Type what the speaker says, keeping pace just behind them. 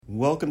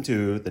Welcome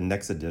to the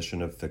next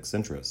edition of Fixed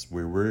Interest,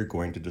 where we're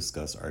going to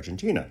discuss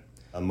Argentina.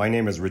 My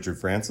name is Richard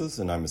Francis,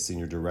 and I'm a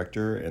senior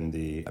director in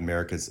the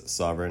Americas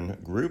Sovereign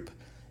Group.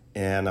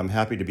 And I'm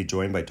happy to be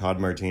joined by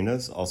Todd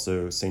Martinez,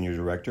 also senior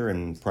director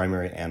and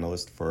primary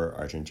analyst for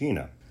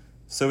Argentina.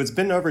 So it's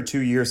been over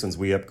 2 years since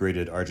we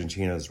upgraded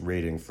Argentina's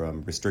rating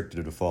from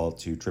restricted default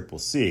to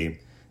CCC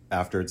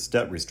after its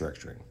debt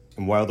restructuring.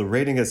 And while the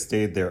rating has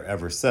stayed there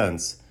ever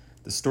since,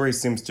 the story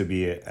seems to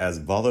be as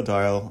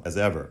volatile as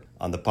ever.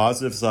 On the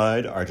positive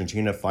side,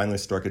 Argentina finally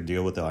struck a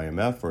deal with the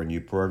IMF for a new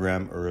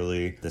program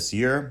early this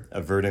year,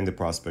 averting the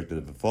prospect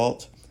of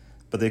default.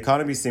 But the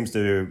economy seems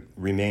to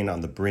remain on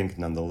the brink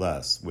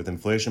nonetheless, with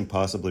inflation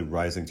possibly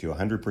rising to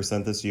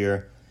 100% this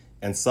year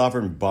and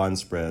sovereign bond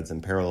spreads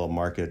and parallel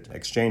market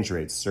exchange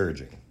rates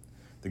surging.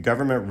 The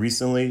government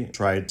recently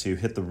tried to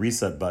hit the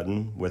reset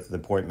button with the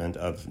appointment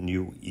of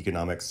new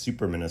economic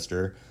super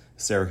minister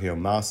Sergio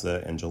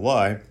Massa in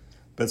July,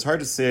 but it's hard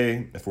to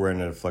say if we're at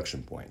an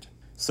inflection point.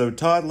 So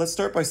Todd, let's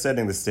start by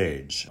setting the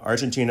stage.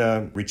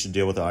 Argentina reached a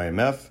deal with the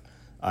IMF,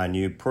 a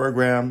new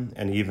program,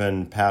 and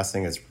even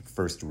passing its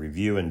first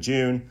review in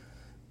June,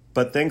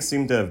 but things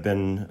seem to have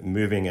been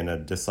moving in a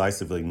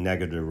decisively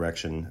negative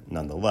direction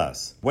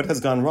nonetheless. What has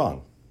gone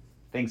wrong?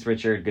 Thanks,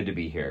 Richard. Good to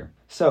be here.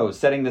 So,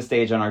 setting the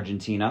stage on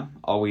Argentina,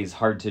 always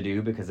hard to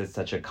do because it's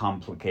such a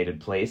complicated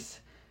place.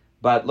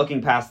 But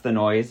looking past the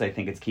noise, I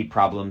think its key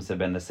problems have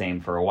been the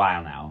same for a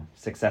while now.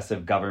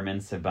 Successive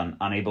governments have been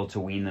unable to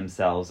wean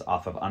themselves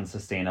off of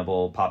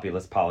unsustainable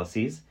populist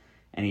policies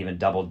and even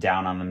doubled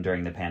down on them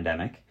during the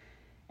pandemic.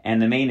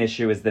 And the main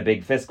issue is the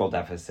big fiscal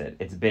deficit.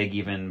 It's big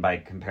even by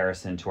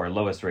comparison to our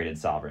lowest rated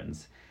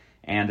sovereigns.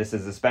 And this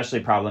is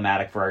especially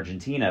problematic for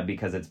Argentina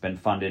because it's been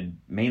funded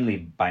mainly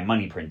by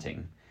money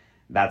printing.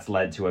 That's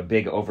led to a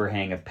big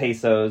overhang of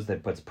pesos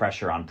that puts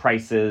pressure on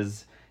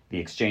prices, the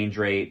exchange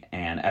rate,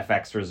 and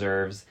FX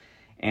reserves.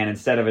 And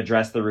instead of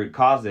address the root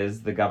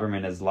causes, the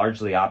government has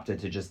largely opted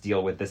to just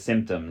deal with the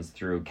symptoms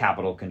through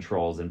capital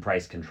controls and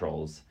price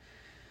controls.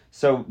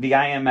 So the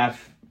IMF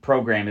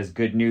program is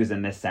good news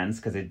in this sense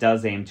because it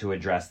does aim to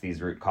address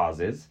these root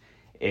causes.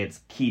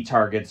 Its key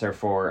targets are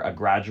for a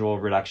gradual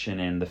reduction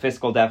in the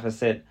fiscal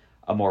deficit,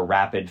 a more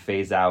rapid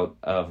phase out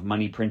of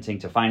money printing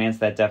to finance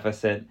that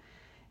deficit,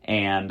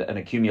 and an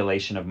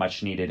accumulation of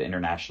much needed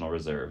international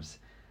reserves.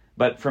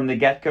 But from the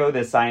get-go,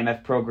 this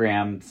IMF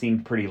program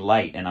seemed pretty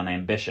light and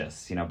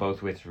unambitious,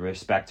 both with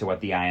respect to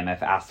what the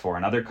IMF asked for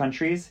in other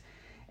countries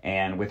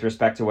and with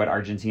respect to what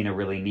Argentina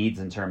really needs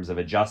in terms of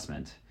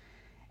adjustment.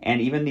 And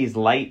even these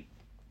light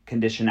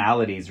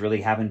conditionalities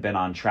really haven't been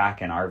on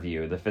track in our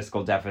view. The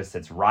fiscal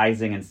deficit's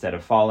rising instead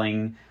of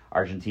falling.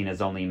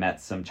 Argentina's only met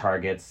some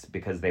targets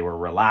because they were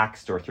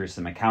relaxed or through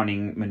some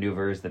accounting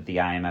maneuvers that the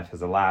IMF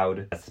has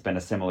allowed. That's been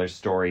a similar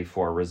story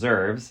for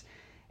reserves.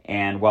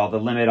 And while the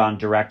limit on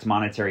direct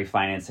monetary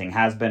financing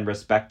has been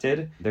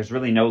respected, there's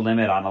really no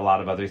limit on a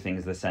lot of other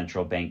things the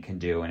central bank can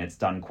do, and it's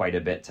done quite a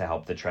bit to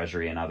help the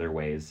Treasury in other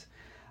ways.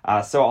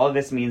 So all of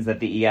this means that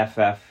the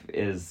EFF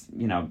is,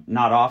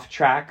 not off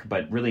track,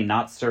 but really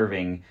not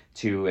serving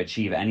to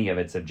achieve any of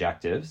its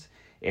objectives.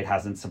 It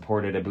hasn't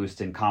supported a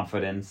boost in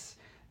confidence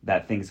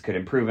that things could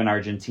improve in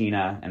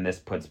Argentina, and this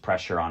puts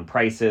pressure on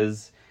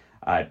prices.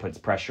 It puts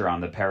pressure on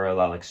the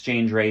parallel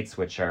exchange rates,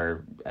 which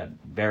are at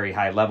very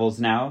high levels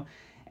now.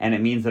 And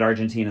it means that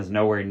Argentina is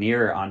nowhere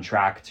near on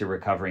track to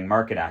recovering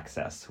market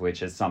access,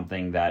 which is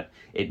something that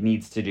it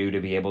needs to do to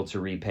be able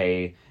to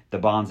repay the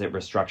bonds it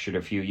restructured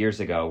a few years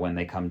ago when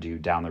they come due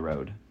down the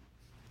road.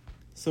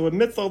 So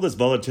amidst all this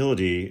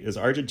volatility, is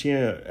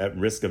Argentina at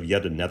risk of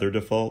yet another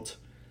default?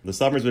 The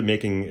sovereign's been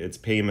making its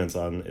payments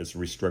on its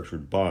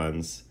restructured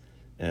bonds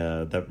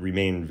that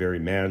remain very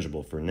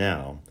manageable for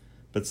now.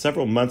 But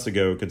several months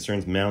ago,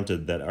 concerns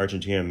mounted that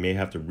Argentina may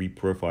have to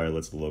reprofile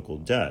its local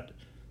debt.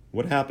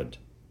 What happened?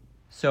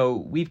 So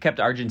we've kept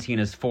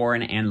Argentina's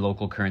foreign and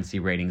local currency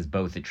ratings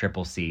both at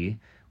CCC,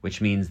 which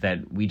means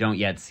that we don't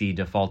yet see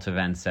default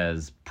events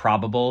as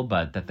probable,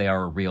 but that they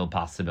are a real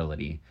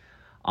possibility.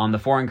 On the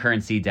foreign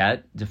currency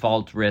debt,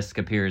 default risk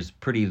appears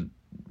pretty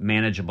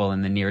manageable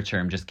in the near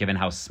term, just given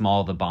how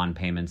small the bond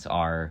payments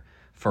are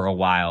for a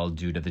while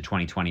due to the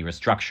 2020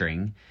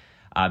 restructuring.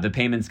 The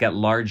payments get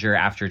larger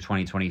after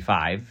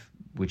 2025,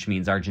 which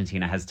means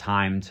Argentina has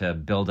time to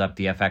build up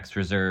the FX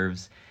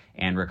reserves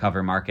and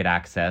recover market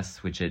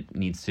access, which it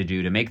needs to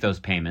do to make those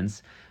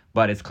payments.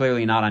 But it's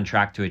clearly not on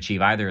track to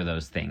achieve either of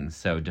those things.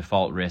 So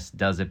default risk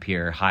does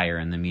appear higher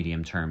in the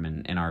medium term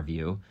in our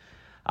view.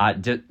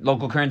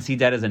 Local currency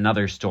debt is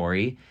another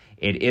story.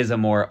 It is a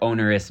more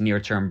onerous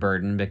near-term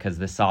burden because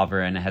the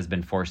sovereign has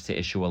been forced to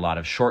issue a lot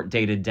of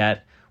short-dated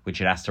debt,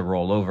 which it has to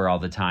roll over all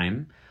the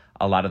time.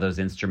 A lot of those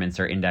instruments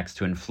are indexed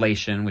to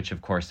inflation, which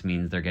of course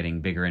means they're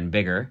getting bigger and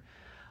bigger.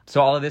 So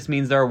all of this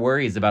means there are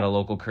worries about a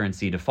local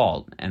currency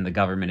default, and the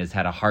government has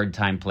had a hard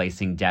time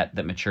placing debt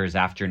that matures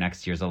after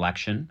next year's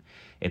election.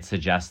 It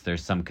suggests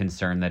there's some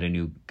concern that a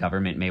new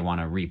government may want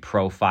to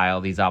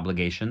reprofile these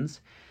obligations.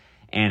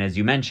 And as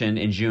you mentioned,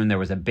 in June, there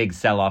was a big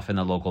sell-off in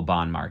the local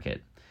bond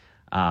market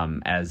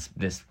as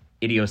this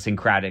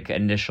idiosyncratic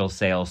initial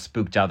sale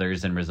spooked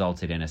others and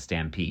resulted in a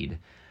stampede.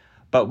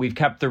 But we've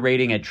kept the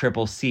rating at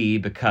triple C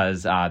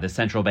because the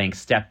central bank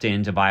stepped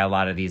in to buy a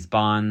lot of these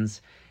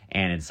bonds,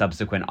 and in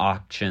subsequent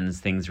auctions,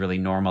 things really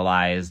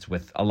normalized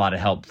with a lot of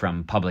help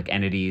from public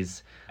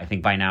entities. I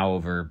think by now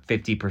over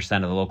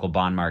 50% of the local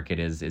bond market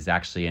is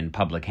actually in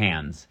public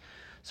hands.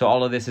 So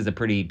all of this is a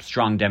pretty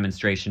strong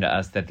demonstration to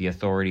us that the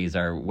authorities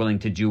are willing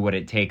to do what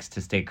it takes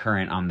to stay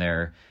current on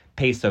their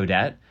peso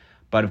debt.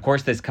 But of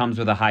course, this comes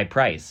with a high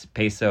price.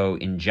 Peso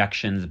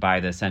injections by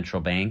the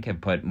central bank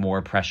have put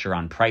more pressure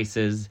on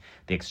prices,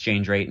 the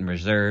exchange rate, and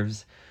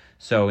reserves.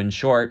 So in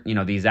short,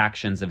 these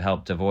actions have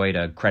helped avoid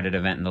a credit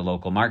event in the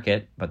local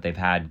market, but they've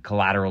had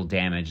collateral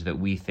damage that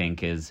we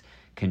think is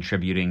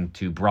contributing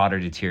to broader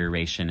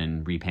deterioration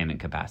in repayment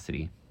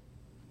capacity.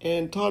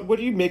 And Todd, what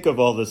do you make of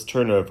all this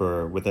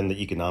turnover within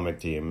the economic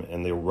team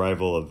and the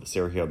arrival of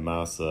Sergio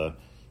Massa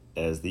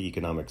as the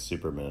economic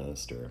super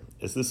minister?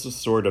 Is this a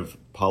sort of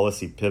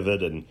policy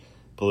pivot and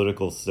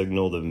political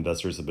signal that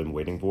investors have been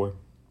waiting for?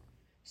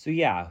 So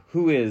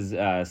who is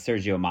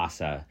Sergio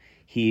Massa?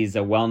 He's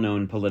a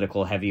well-known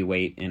political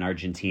heavyweight in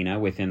Argentina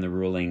within the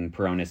ruling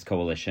Peronist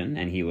coalition,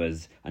 and he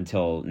was,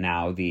 until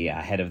now, the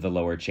head of the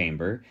lower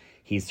chamber.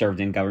 He's served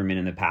in government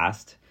in the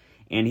past,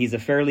 and he's a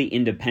fairly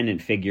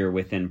independent figure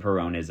within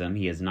Peronism.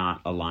 He is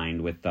not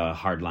aligned with the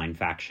hardline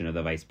faction of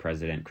the vice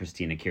president,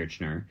 Cristina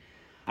Kirchner.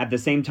 At the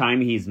same time,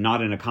 he's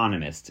not an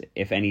economist.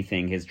 If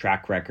anything, his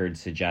track record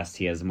suggests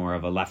he has more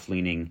of a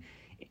left-leaning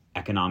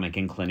economic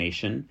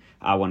inclination.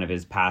 One of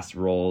his past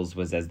roles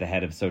was as the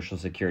head of Social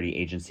Security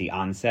Agency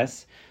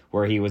ANSES,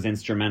 where he was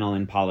instrumental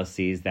in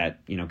policies that,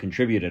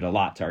 contributed a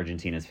lot to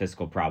Argentina's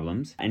fiscal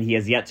problems. And he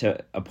has yet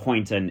to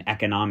appoint an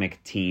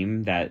economic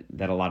team that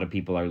a lot of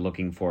people are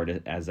looking for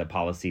as a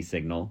policy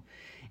signal.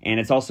 And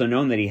it's also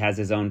known that he has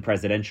his own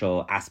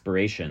presidential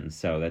aspirations,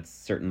 so that's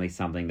certainly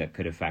something that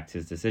could affect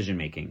his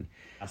decision-making.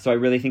 So I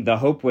really think the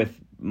hope with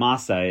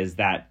Massa is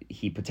that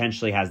he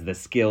potentially has the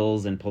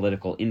skills and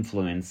political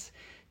influence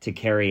to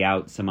carry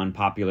out some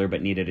unpopular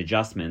but needed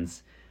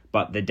adjustments,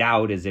 but the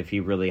doubt is if he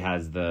really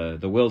has the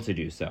will to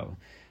do so.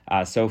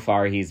 So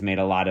far, he's made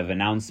a lot of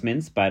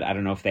announcements, but I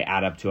don't know if they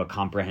add up to a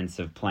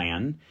comprehensive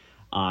plan.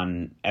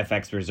 On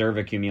FX reserve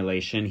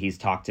accumulation, he's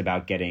talked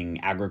about getting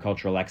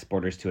agricultural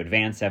exporters to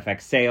advance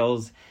FX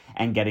sales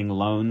and getting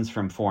loans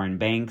from foreign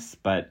banks,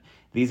 but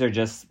these are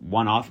just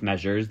one-off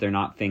measures. They're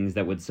not things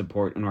that would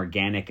support an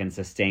organic and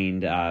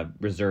sustained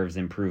reserves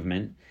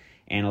improvement.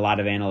 And a lot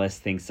of analysts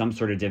think some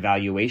sort of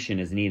devaluation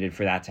is needed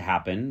for that to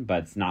happen,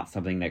 but it's not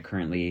something that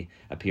currently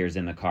appears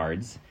in the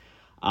cards.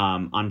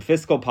 On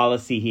fiscal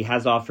policy, he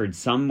has offered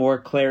some more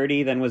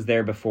clarity than was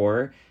there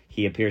before.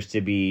 He appears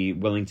to be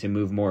willing to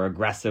move more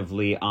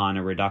aggressively on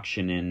a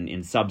reduction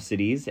in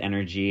subsidies,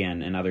 energy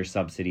and other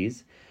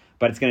subsidies.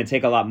 But it's going to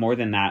take a lot more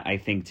than that, I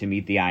think, to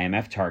meet the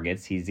IMF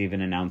targets. He's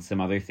even announced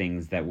some other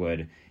things that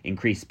would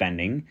increase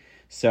spending.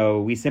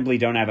 So we simply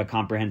don't have a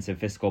comprehensive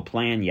fiscal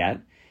plan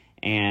yet.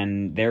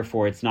 And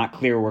therefore, it's not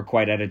clear we're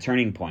quite at a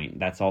turning point.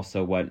 That's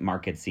also what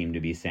markets seem to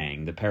be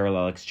saying. The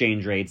parallel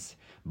exchange rates,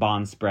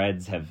 bond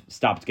spreads have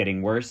stopped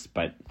getting worse,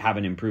 but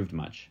haven't improved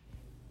much.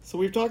 So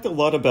we've talked a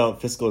lot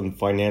about fiscal and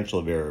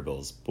financial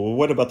variables, but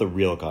what about the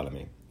real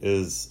economy?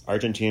 Is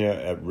Argentina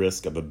at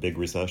risk of a big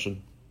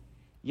recession?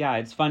 Yeah,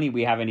 it's funny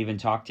we haven't even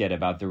talked yet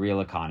about the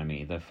real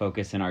economy. The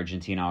focus in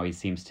Argentina always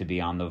seems to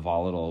be on the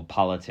volatile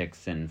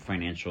politics and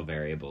financial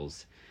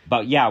variables.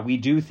 But we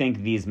do think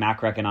these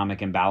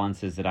macroeconomic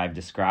imbalances that I've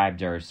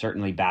described are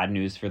certainly bad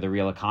news for the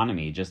real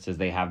economy, just as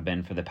they have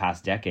been for the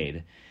past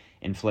decade.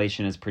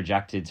 Inflation is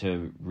projected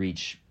to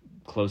reach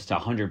close to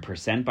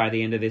 100% by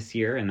the end of this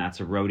year, and that's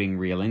eroding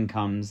real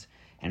incomes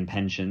and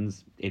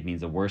pensions. It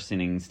means a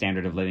worsening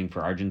standard of living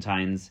for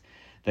Argentines.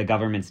 The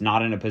government's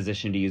not in a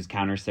position to use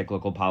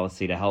counter-cyclical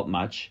policy to help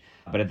much,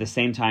 but at the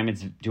same time,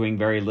 it's doing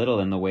very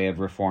little in the way of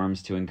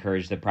reforms to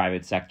encourage the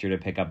private sector to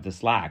pick up the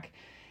slack.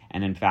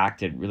 And in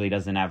fact, it really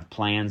doesn't have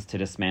plans to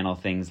dismantle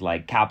things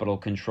like capital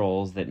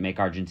controls that make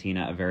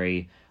Argentina a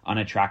very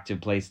unattractive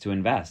place to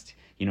invest,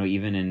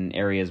 even in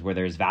areas where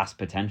there's vast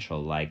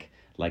potential, like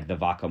the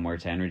Vaca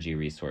Muerta energy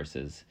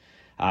resources.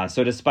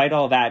 So despite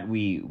all that,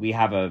 we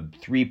have a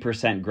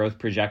 3% growth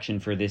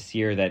projection for this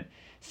year that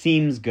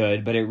seems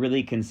good, but it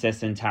really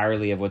consists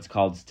entirely of what's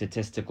called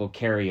statistical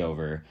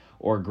carryover,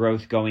 or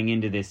growth going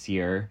into this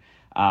year,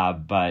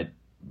 but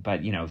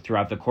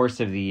throughout the course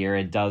of the year,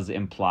 it does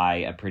imply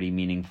a pretty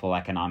meaningful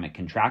economic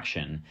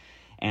contraction.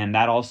 And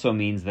that also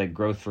means that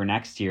growth for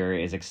next year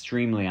is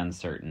extremely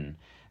uncertain.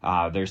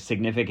 There's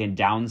significant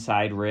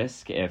downside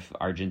risk if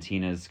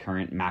Argentina's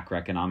current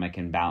macroeconomic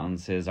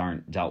imbalances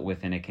aren't dealt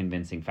with in a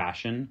convincing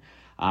fashion.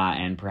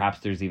 And perhaps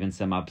there's even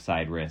some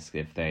upside risk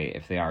if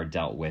they are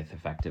dealt with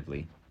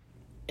effectively.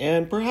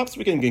 And perhaps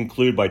we can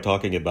conclude by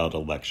talking about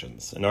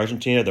elections. In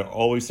Argentina, there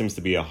always seems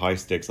to be a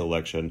high-stakes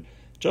election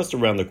just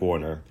around the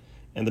corner,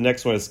 and the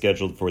next one is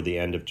scheduled for the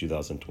end of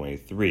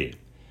 2023.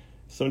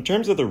 So in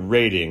terms of the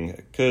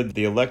rating, could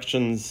the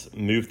elections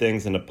move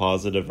things in a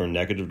positive or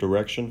negative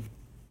direction?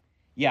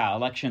 Yeah,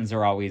 elections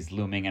are always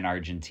looming in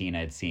Argentina,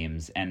 it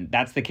seems. And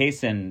that's the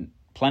case in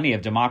plenty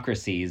of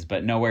democracies,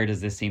 but nowhere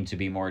does this seem to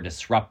be more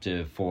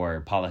disruptive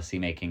for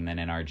policymaking than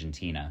in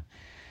Argentina.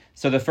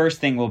 So the first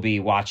thing we'll be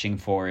watching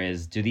for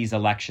is, do these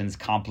elections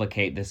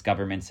complicate this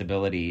government's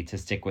ability to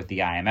stick with the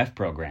IMF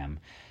program?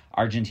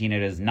 Argentina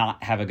does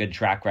not have a good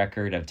track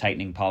record of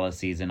tightening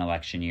policies in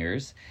election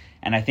years.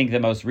 And I think the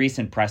most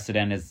recent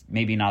precedent is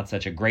maybe not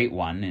such a great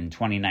one. In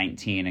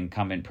 2019,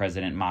 incumbent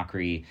President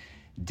Macri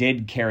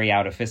did carry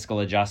out a fiscal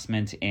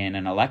adjustment in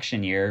an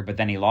election year, but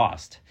then he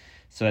lost.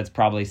 So that's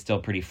probably still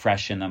pretty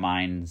fresh in the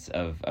minds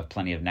of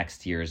plenty of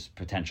next year's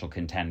potential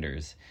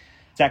contenders.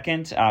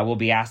 Second, we'll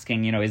be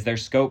asking, is there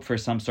scope for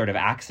some sort of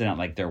accident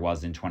like there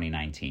was in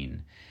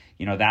 2019?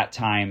 That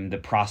time, the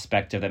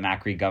prospect of the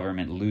Macri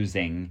government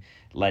losing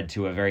led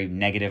to a very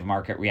negative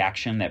market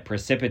reaction that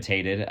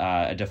precipitated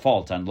a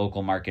default on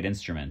local market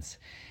instruments.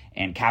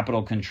 And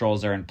capital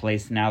controls are in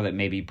place now that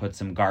maybe put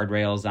some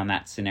guardrails on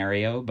that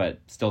scenario, but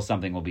still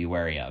something we'll be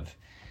wary of.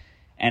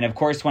 And of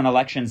course, when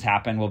elections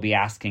happen, we'll be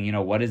asking,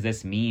 what does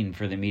this mean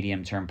for the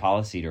medium-term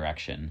policy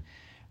direction?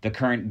 The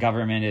current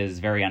government is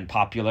very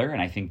unpopular, and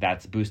I think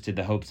that's boosted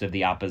the hopes of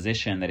the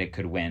opposition that it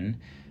could win.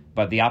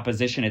 But the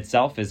opposition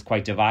itself is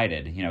quite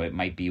divided. It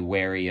might be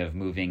wary of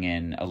moving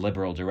in a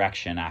liberal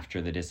direction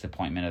after the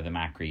disappointment of the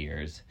Macri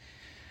years.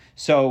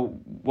 So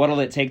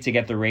what'll it take to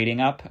get the rating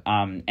up?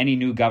 Any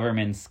new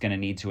government's going to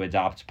need to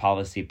adopt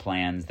policy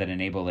plans that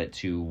enable it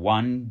to,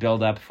 1,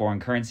 build up foreign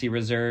currency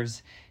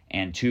reserves,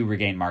 and 2,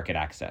 regain market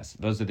access.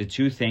 Those are the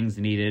two things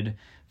needed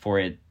for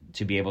it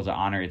to be able to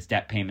honor its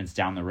debt payments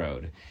down the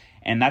road.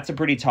 And that's a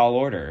pretty tall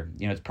order.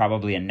 It's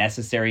probably a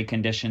necessary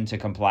condition to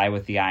comply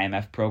with the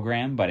IMF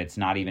program, but it's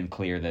not even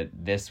clear that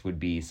this would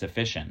be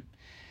sufficient.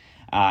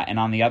 And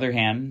on the other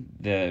hand,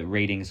 the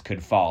ratings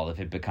could fall if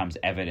it becomes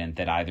evident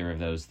that either of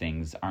those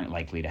things aren't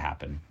likely to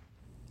happen.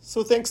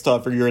 So thanks,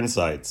 Todd, for your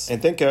insights.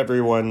 And thank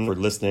everyone for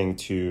listening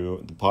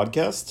to the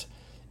podcast.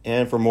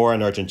 And for more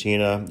on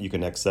Argentina, you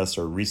can access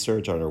our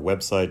research on our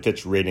website,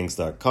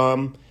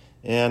 fitchratings.com.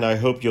 And I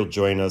hope you'll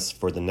join us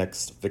for the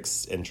next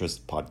Fixed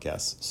Interest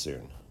podcast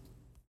soon.